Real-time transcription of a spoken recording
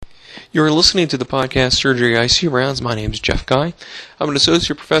You're listening to the podcast Surgery ICU Rounds. My name is Jeff Guy. I'm an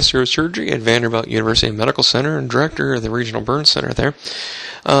associate professor of surgery at Vanderbilt University Medical Center and director of the Regional Burn Center there.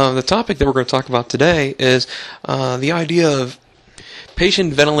 The topic that we're going to talk about today is the idea of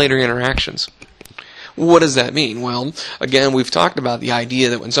patient-ventilator interactions. What does that mean? Well, again, we've talked about the idea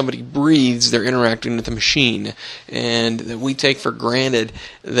that when somebody breathes, they're interacting with the machine, and that we take for granted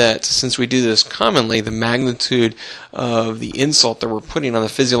that since we do this commonly, the magnitude of the insult that we're putting on the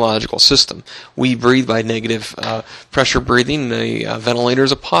physiological system. We breathe by negative pressure breathing. The ventilator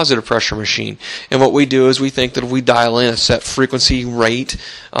is a positive pressure machine, and what we do is we think that if we dial in a set frequency, rate,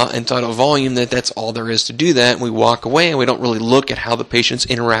 and total volume, that's all there is to do that, and we walk away, and we don't really look at how the patient's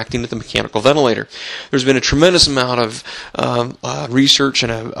interacting with the mechanical ventilator. There's been a tremendous amount of research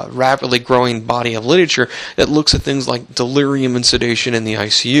and a rapidly growing body of literature that looks at things like delirium and sedation in the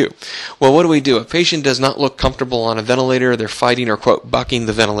ICU. Well, what do? A patient does not look comfortable on a ventilator. They're fighting or, quote, bucking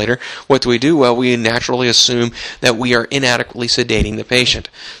the ventilator. What do? Well, we naturally assume that we are inadequately sedating the patient.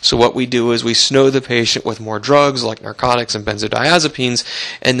 So what we do is we snow the patient with more drugs like narcotics and benzodiazepines,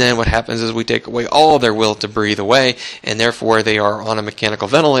 and then what happens is we take away all their will to breathe away, and therefore they are on a mechanical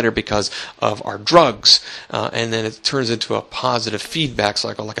ventilator because of our drugs. And then it turns into a positive feedback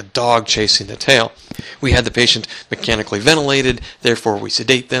cycle, like a dog chasing the tail. We had the patient mechanically ventilated, therefore we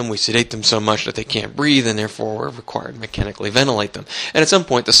sedate them. We sedate them so much that they can't breathe, and therefore we're required to mechanically ventilate them. And at some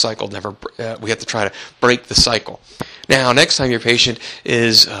point, the cycle we have to try to break the cycle. Now, next time your patient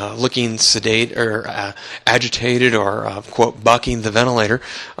is looking sedate or agitated or, quote, bucking the ventilator,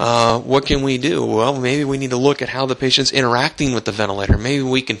 what can we do? Well, maybe we need to look at how the patient's interacting with the ventilator. Maybe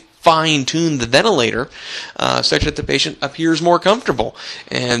we can fine-tune the ventilator such that the patient appears more comfortable,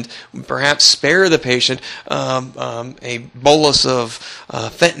 and perhaps spare the patient a bolus of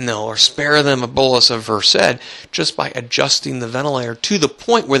fentanyl, or spare them a bolus of Versed just by adjusting the ventilator to the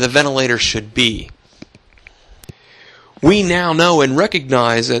point where the ventilator should be. We now know and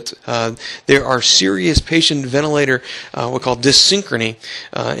recognize that there are serious patient-ventilator, what we call dyssynchrony,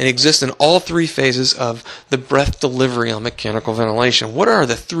 and exists in all three phases of the breath delivery on mechanical ventilation. What are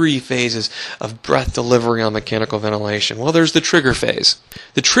the three phases of breath delivery on mechanical ventilation? Well, there's the trigger phase.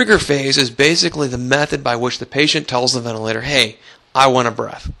 The trigger phase is basically the method by which the patient tells the ventilator, hey, I want a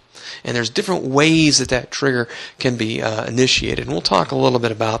breath. And there's different ways that trigger can be initiated, and we'll talk a little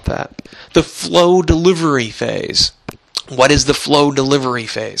bit about that. The flow delivery phase. What is the flow delivery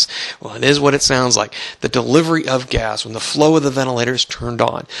phase? Well, it is what it sounds like. The delivery of gas when the flow of the ventilator is turned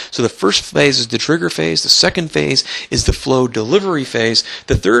on. So the first phase is the trigger phase. The second phase is the flow delivery phase.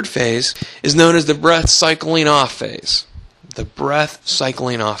 The third phase is known as the breath cycling off phase. The breath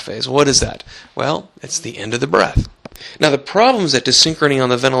cycling off phase. What is that? Well, it's the end of the breath. Now, the problems that dysynchrony on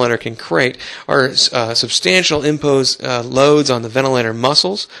the ventilator can create are substantial imposed loads on the ventilator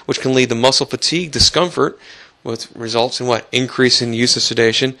muscles, which can lead to muscle fatigue, discomfort, which results in what? Increase in use of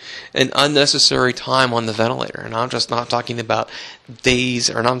sedation and unnecessary time on the ventilator. And I'm just not talking about days,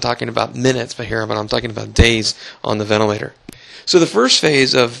 or not talking about minutes but I'm talking about days on the ventilator. So the first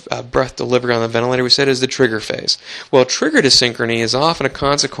phase of breath delivery on the ventilator, we said, is the trigger phase. Well, trigger dysynchrony is often a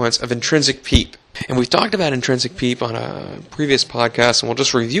consequence of intrinsic PEEP. And we've talked about intrinsic PEEP on a previous podcast, and we'll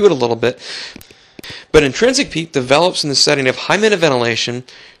just review it a little bit. But intrinsic PEEP develops in the setting of high-minute ventilation,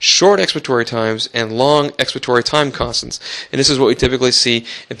 short expiratory times, and long expiratory time constants. And this is what we typically see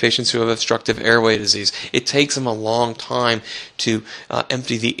in patients who have obstructive airway disease. It takes them a long time to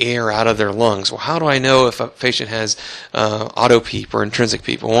empty the air out of their lungs. Well, how do I know if a patient has auto PEEP or intrinsic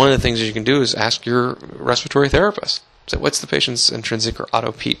PEEP? Well, one of the things that you can do is ask your respiratory therapist. So what's the patient's intrinsic or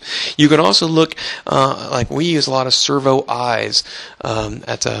auto PEEP? You can also look, like we use a lot of servo eyes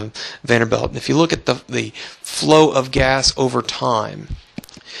at Vanderbilt. And if you look at the flow of gas over time,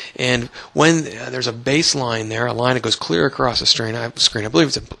 and when there's a baseline there, a line that goes clear across the screen, I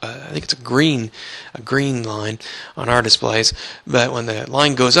believe I think it's a green line on our displays. But when the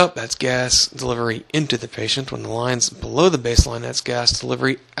line goes up, that's gas delivery into the patient. When the line's below the baseline, that's gas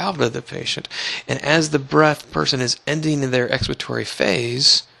delivery out of the patient. And as the person is ending their expiratory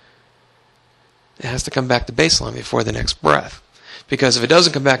phase, it has to come back to baseline before the next breath. Because if it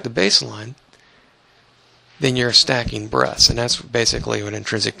doesn't come back to baseline, then you're stacking breaths, and that's basically what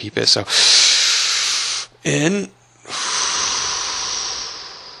intrinsic PEEP is. So, in,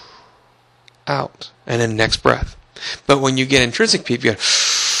 out, and then next breath. But when you get intrinsic PEEP, you go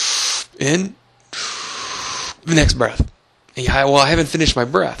in, next breath. And I haven't finished my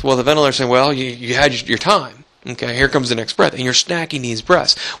breath. Well, the ventilator's saying, well, you had your time. Okay, here comes the next breath, and you're stacking these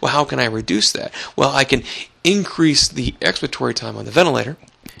breaths. Well, how can I reduce that? Well, I can increase the expiratory time on the ventilator,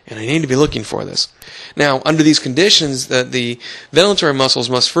 And I need to be looking for this. Now, under these conditions, the ventilatory muscles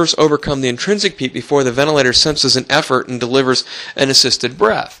must first overcome the intrinsic PEEP before the ventilator senses an effort and delivers an assisted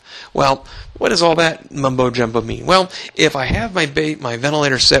breath. Well, what does all that mumbo-jumbo mean? Well, if I have my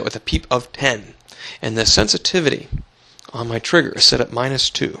ventilator set with a PEEP of 10, and the sensitivity on my trigger is set at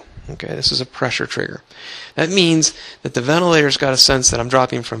 -2, okay, this is a pressure trigger. That means that the ventilator's got a sense that I'm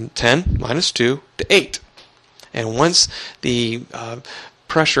dropping from 10, -2, to 8. And once the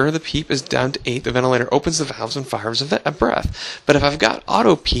pressure, the PEEP, is down to 8, the ventilator opens the valves and fires a breath. But if I've got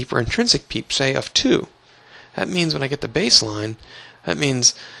auto PEEP or intrinsic PEEP, say of 2, that means when I get the baseline, that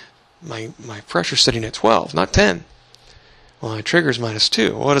means my pressure's sitting at 12, not 10. Well, my trigger's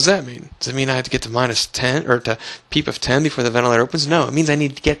 -2. Well, what does that mean? Does it mean I have to get to -10 or to PEEP of 10 before the ventilator opens? No, it means I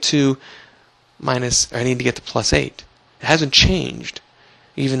need to get to +8. It hasn't changed,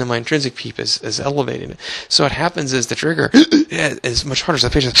 even though my intrinsic PEEP is elevating it. So what happens is the trigger is much harder. So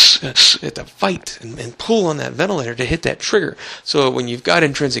the patient has to fight and pull on that ventilator to hit that trigger. So when you've got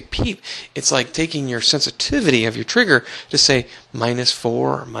intrinsic PEEP, it's like taking your sensitivity of your trigger to say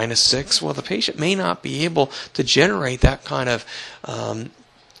 -4 or -6. Well, the patient may not be able to generate that kind of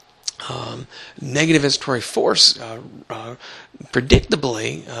negative inspiratory force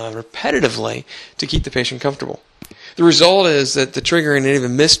predictably, repetitively, to keep the patient comfortable. The result is that the triggering and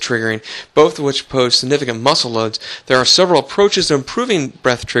even mistriggering, both of which pose significant muscle loads, there are several approaches to improving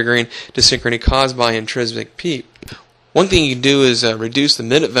breath triggering dysynchrony caused by intrinsic PEEP. One thing you can do is reduce the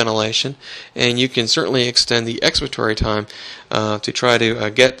minute ventilation, and you can certainly extend the expiratory time to try to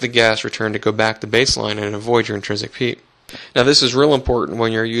get the gas return to go back to baseline and avoid your intrinsic PEEP. Now, this is real important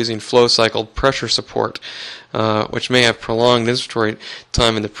when you're using flow cycle pressure support, which may have prolonged inspiratory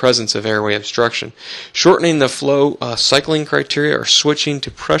time in the presence of airway obstruction. Shortening the flow cycling criteria or switching to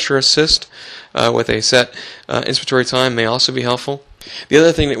pressure assist with a set inspiratory time may also be helpful. The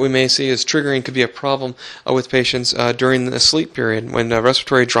other thing that we may see is triggering could be a problem with patients during the sleep period when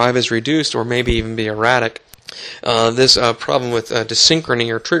respiratory drive is reduced or maybe even be erratic. This problem with dysynchrony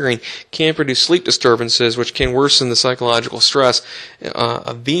or triggering can produce sleep disturbances, which can worsen the psychological stress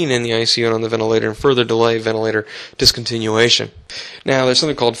of being in the ICU and on the ventilator and further delay ventilator discontinuation. Now, there's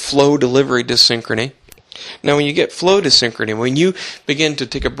something called flow delivery dysynchrony. Now, when you get flow dysynchrony, when you begin to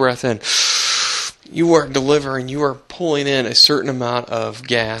take a breath in, you are delivering, you are pulling in a certain amount of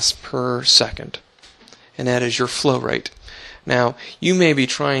gas per second, and that is your flow rate. Now, you may be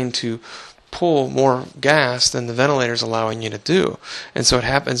trying to pull more gas than the ventilator is allowing you to do. And so what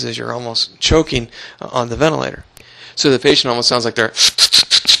happens is you're almost choking on the ventilator. So the patient almost sounds like they're,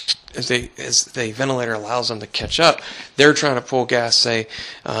 as the ventilator allows them to catch up, they're trying to pull gas, say,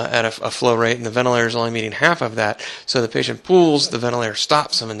 at a flow rate, and the ventilator is only meeting half of that. So the patient pulls, the ventilator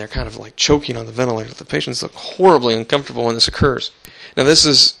stops them, and they're kind of like choking on the ventilator. The patients look horribly uncomfortable when this occurs. Now, this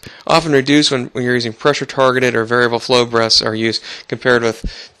is often reduced when you're using pressure-targeted or variable flow breaths are used compared with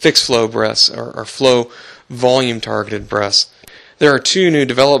fixed flow breaths or flow volume-targeted breaths. There are two new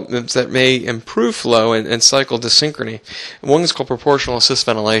developments that may improve flow and cycle dysynchrony. One is called proportional assist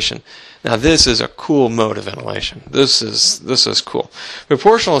ventilation. Now, this is a cool mode of ventilation. This is cool.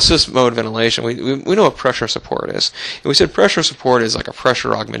 Proportional assist mode ventilation, we know what pressure support is. And we said pressure support is like a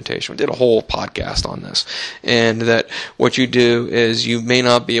pressure augmentation. We did a whole podcast on this. And that what you do is you may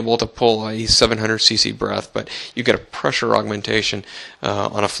not be able to pull a 700 cc breath, but you get a pressure augmentation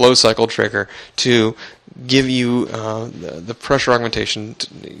on a flow cycle trigger to give you the pressure augmentation.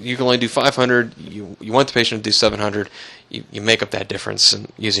 You can only do 500. You want the patient to do 700. You make up that difference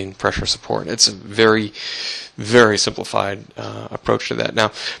using pressure support. It's a very, very simplified approach to that.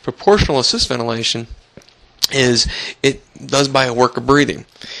 Now, proportional assist ventilation it does by a work of breathing.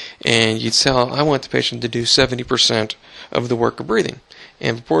 And you'd say, I want the patient to do 70% of the work of breathing.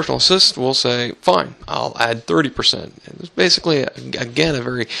 And proportional assist will say, fine, I'll add 30%. And it's basically, again, a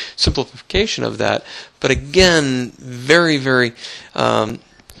very simplification of that. But again, very, very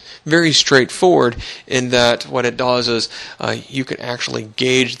very straightforward in that what it does is you can actually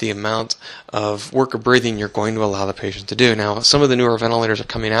gauge the amount of work of breathing you're going to allow the patient to do. Now, some of the newer ventilators are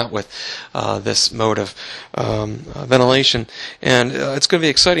coming out with this mode of ventilation, and it's going to be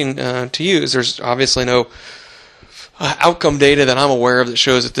exciting to use. There's obviously no outcome data that I'm aware of that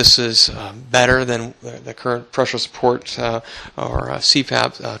shows that this is better than the current pressure support or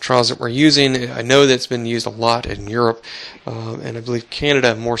CPAP trials that we're using. I know that it's been used a lot in Europe, and I believe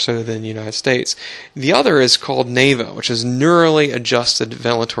Canada more so than the United States. The other is called NAVA, which is Neurally Adjusted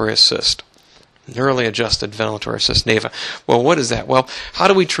Ventilatory Assist. Neurally adjusted ventilatory assist NAVA. Well, what is that? Well, how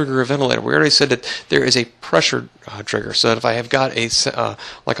do we trigger a ventilator? We already said that there is a pressure trigger. So if I have got a,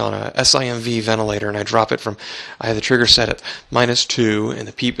 like on a SIMV ventilator and I drop it from, I have the trigger set at -2 and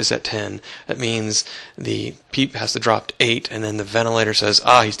the PEEP is at 10, that means the PEEP has to drop to 8 and then the ventilator says,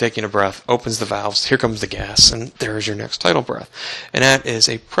 he's taking a breath, opens the valves, here comes the gas, and there's your next tidal breath. And that is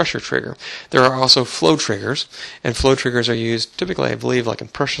a pressure trigger. There are also flow triggers, and flow triggers are used typically, I believe, like in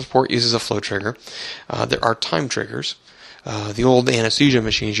pressure support uses a flow trigger. There are time triggers. The old anesthesia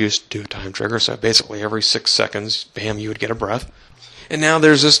machines used to do a time trigger, so basically every 6 seconds, bam, you would get a breath. And now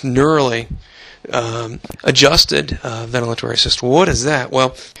there's this neurally adjusted ventilatory assist. What is that?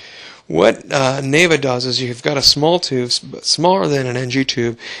 Well, what NAVA does is you've got a small tube, smaller than an NG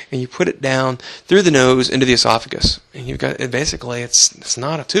tube, and you put it down through the nose into the esophagus. And you've got basically it's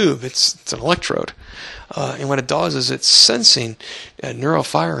not a tube, it's an electrode. And what it does is it's sensing neural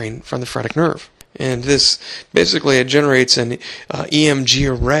firing from the phrenic nerve. And this basically it generates an EMG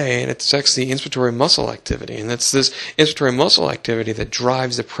array, and it detects the inspiratory muscle activity. And it's this inspiratory muscle activity that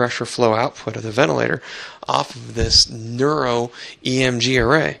drives the pressure flow output of the ventilator off of this neuro EMG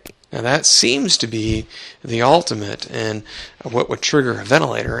array. Now that seems to be the ultimate in what would trigger a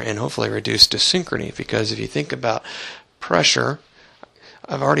ventilator and hopefully reduce dysynchrony, because if you think about pressure,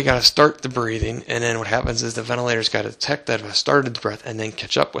 I've already got to start the breathing, and then what happens is the ventilator's got to detect that I've started the breath and then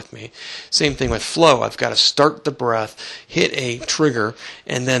catch up with me. Same thing with flow. I've got to start the breath, hit a trigger,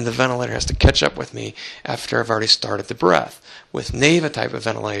 and then the ventilator has to catch up with me after I've already started the breath. With NAVA type of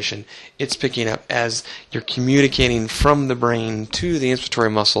ventilation, it's picking up as you're communicating from the brain to the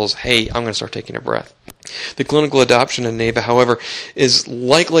inspiratory muscles, hey, I'm going to start taking a breath. The clinical adoption of NAVA, however, is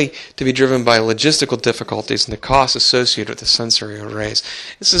likely to be driven by logistical difficulties and the costs associated with the sensory arrays.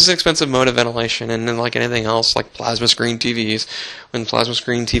 This is an expensive mode of ventilation, and then like anything else, like plasma screen TVs, when plasma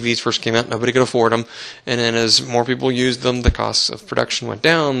screen TVs first came out, nobody could afford them, and then as more people used them, the cost of production went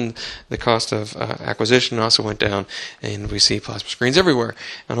down, the cost of acquisition also went down, and we see plasma screens everywhere,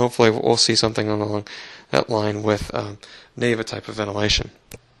 and hopefully we'll see something along that line with NAVA type of ventilation.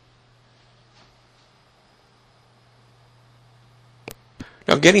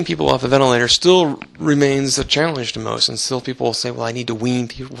 Now, getting people off the ventilator still remains a challenge to most, and still people will say, well, I need to wean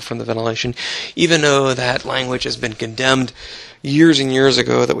people from the ventilation, even though that language has been condemned years and years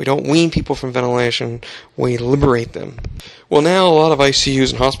ago, that we don't wean people from ventilation, we liberate them. Well, now a lot of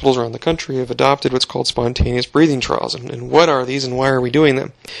ICUs and hospitals around the country have adopted what's called spontaneous breathing trials. And what are these and why are we doing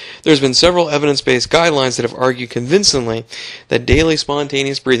them? There's been several evidence-based guidelines that have argued convincingly that daily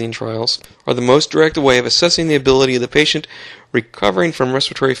spontaneous breathing trials are the most direct way of assessing the ability of the patient recovering from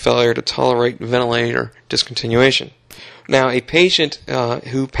respiratory failure to tolerate ventilator discontinuation. Now, a patient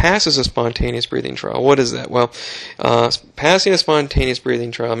who passes a spontaneous breathing trial, what is that? Well, passing a spontaneous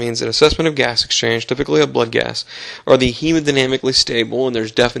breathing trial means an assessment of gas exchange, typically of blood gas, are they hemodynamically stable, and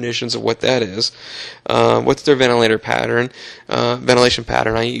there's definitions of what that is. What's their ventilator pattern, ventilation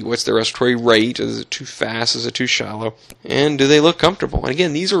pattern, i.e. what's their respiratory rate, is it too fast, is it too shallow, and do they look comfortable? And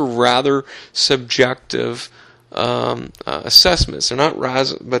again, these are rather subjective assessments. They're not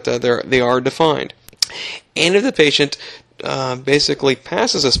but they are defined. And if the patient basically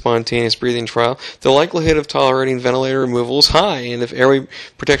passes a spontaneous breathing trial, the likelihood of tolerating ventilator removal is high, and if airway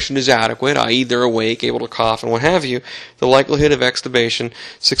protection is adequate, i.e. they're awake, able to cough, and what have you, the likelihood of extubation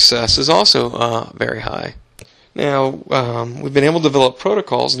success is also very high. Now, we've been able to develop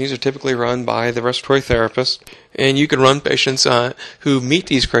protocols, and these are typically run by the respiratory therapist, and you can run patients who meet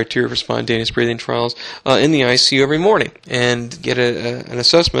these criteria for spontaneous breathing trials in the ICU every morning and get an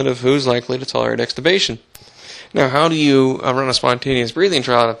assessment of who's likely to tolerate extubation. Now, how do you run a spontaneous breathing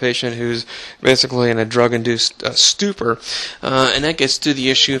trial on a patient who's basically in a drug-induced stupor? And that gets to the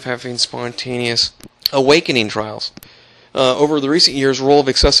issue of having spontaneous awakening trials. Over the recent years, the role of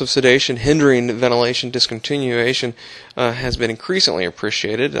excessive sedation hindering ventilation discontinuation has been increasingly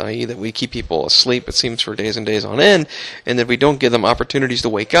appreciated, i.e. that we keep people asleep, it seems, for days and days on end, and that we don't give them opportunities to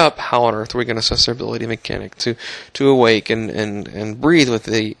wake up. How on earth are we going to assess their ability mechanic to awake and breathe with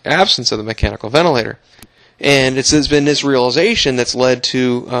the absence of the mechanical ventilator? And it's been this realization that's led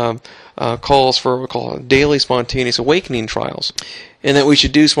to calls for what we call daily spontaneous awakening trials, and that we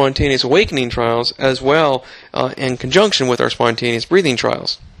should do spontaneous awakening trials as well in conjunction with our spontaneous breathing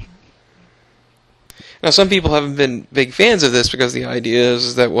trials. Now, some people haven't been big fans of this because the idea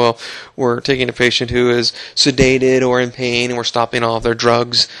is that, well, we're taking a patient who is sedated or in pain and we're stopping all of their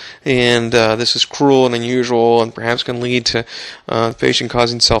drugs, and this is cruel and unusual and perhaps can lead to the patient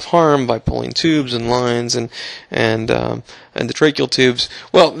causing self-harm by pulling tubes and lines and and the tracheal tubes,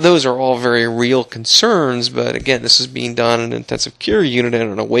 well, those are all very real concerns, but again, this is being done in an intensive care unit in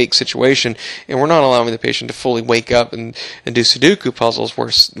an awake situation, and we're not allowing the patient to fully wake up and do Sudoku puzzles.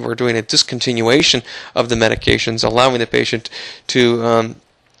 We're doing a discontinuation of the medications, allowing the patient to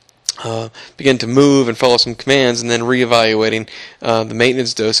begin to move and follow some commands, and then reevaluating the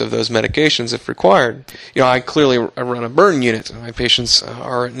maintenance dose of those medications if required. I run a burn unit. My patients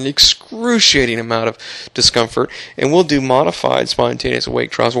are in an excruciating amount of discomfort, and we'll do modified spontaneous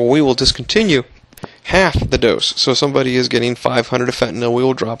awake trials where we will discontinue half the dose. So somebody is getting 500 of fentanyl, we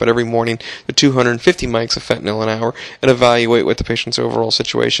will drop it every morning to 250 mics of fentanyl an hour and evaluate what the patient's overall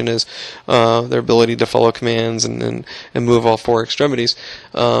situation is, their ability to follow commands and move all four extremities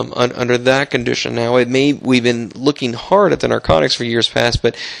under that condition. Now, we've been looking hard at the narcotics for years past,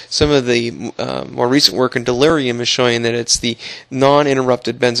 but some of the more recent work in delirium is showing that it's the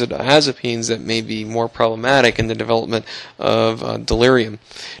non-interrupted benzodiazepines that may be more problematic in the development of delirium.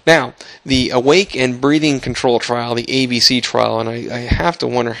 Now, the awake and breathing control trial, the ABC trial, and I have to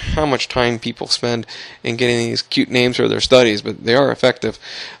wonder how much time people spend in getting these cute names for their studies, but they are effective.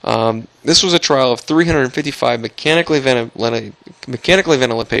 This was a trial of 355 mechanically ventilated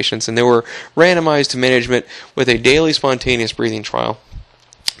patients, and they were randomized to management with a daily spontaneous breathing trial.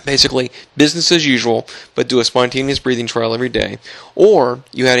 Basically, business as usual, but do a spontaneous breathing trial every day. Or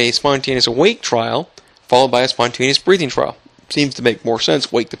you had a spontaneous awake trial followed by a spontaneous breathing trial. Seems to make more sense.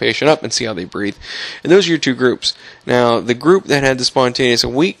 Wake the patient up and see how they breathe. And those are your two groups. Now, the group that had the spontaneous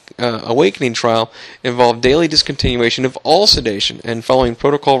awakening trial involved daily discontinuation of all sedation and following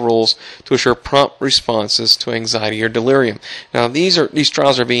protocol rules to assure prompt responses to anxiety or delirium. Now, these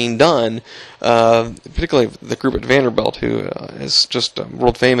trials are being done, particularly the group at Vanderbilt, who is just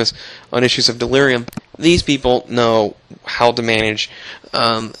world famous on issues of delirium. These people know how to manage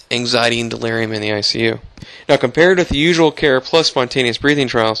anxiety and delirium in the ICU. Now, compared with the usual care plus spontaneous breathing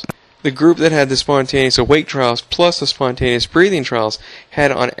trials, the group that had the spontaneous awake trials plus the spontaneous breathing trials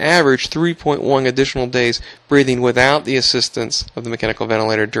had on average 3.1 additional days breathing without the assistance of the mechanical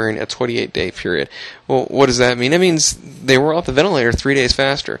ventilator during a 28-day period. Well, what does that mean? That means they were off the ventilator 3 days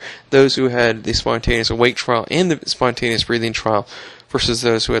faster, those who had the spontaneous awake trial and the spontaneous breathing trial versus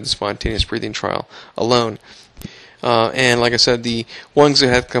those who had the spontaneous breathing trial alone. And like I said, the ones who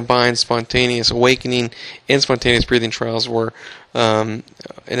had combined spontaneous awakening and spontaneous breathing trials were, in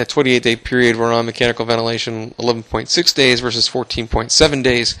a 28-day period, were on mechanical ventilation 11.6 days versus 14.7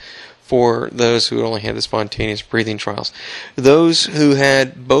 days for those who only had the spontaneous breathing trials. Those who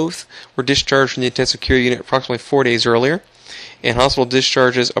had both were discharged from the intensive care unit approximately 4 days earlier, and hospital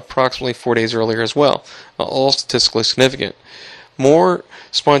discharges approximately 4 days earlier as well, all statistically significant. More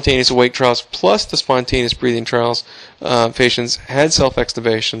spontaneous awake trials plus the spontaneous breathing trials, patients had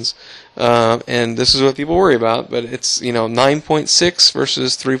self-extubations, and this is what people worry about, but it's 9.6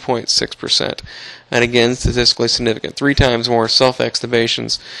 versus 3.6%, and again statistically significant. 3 times more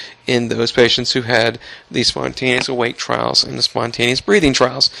self-extubations in those patients who had the spontaneous awake trials and the spontaneous breathing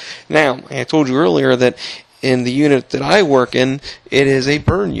trials. Now, I told you earlier that in the unit that I work in, it is a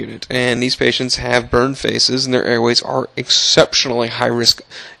burn unit, and these patients have burn faces, and their airways are exceptionally high-risk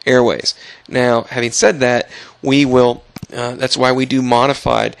airways. Now, having said that, we will, that's why we do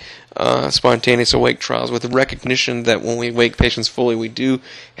modified spontaneous awake trials with the recognition that when we wake patients fully, we do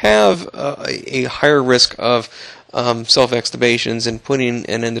have a higher risk of self-extubations and putting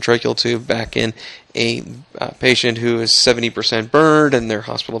an endotracheal tube back in a patient who is 70% burned and they're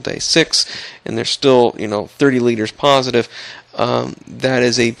hospital day 6 and they're still 30 liters positive. That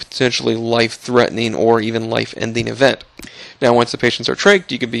is a potentially life-threatening or even life-ending event. Now, once the patients are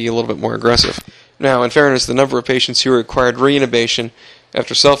trached, you can be a little bit more aggressive. Now, in fairness, the number of patients who required reintubation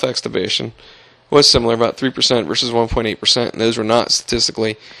after self-extubation was similar, about 3% versus 1.8%, and those were not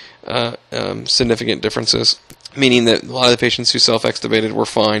statistically significant differences, meaning that a lot of the patients who self-extubated were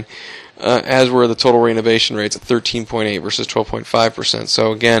fine, as were the total reintubation rates at 13.8 versus 12.5%.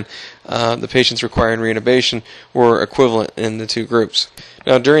 So again, the patients requiring reintubation were equivalent in the two groups.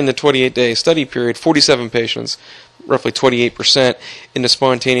 Now, during the 28-day study period, 47 patients, roughly 28%, in the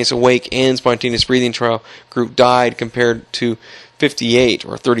spontaneous awake and spontaneous breathing trial group died compared to 58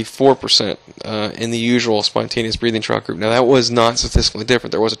 or 34% in the usual spontaneous breathing trial group. Now, that was not statistically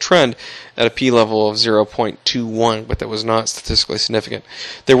different. There was a trend at a P level of 0.21, but that was not statistically significant.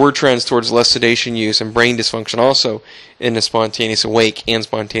 There were trends towards less sedation use and brain dysfunction also in the spontaneous awake and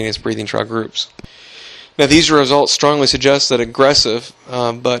spontaneous breathing trial groups. Now, these results strongly suggest that aggressive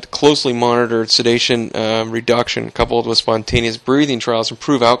but closely monitored sedation reduction coupled with spontaneous breathing trials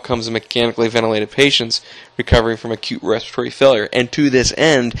improve outcomes in mechanically ventilated patients recovering from acute respiratory failure. And to this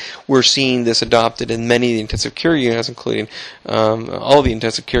end, we're seeing this adopted in many of the intensive care units, including all the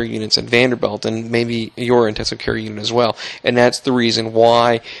intensive care units at Vanderbilt and maybe your intensive care unit as well. And that's the reason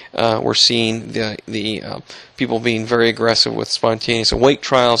why we're seeing the people being very aggressive with spontaneous awake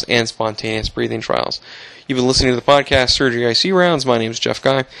trials and spontaneous breathing trials. You've been listening to the podcast Surgery IC Rounds. My name is Jeff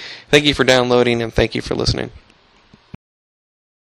Guy. Thank you for downloading and thank you for listening.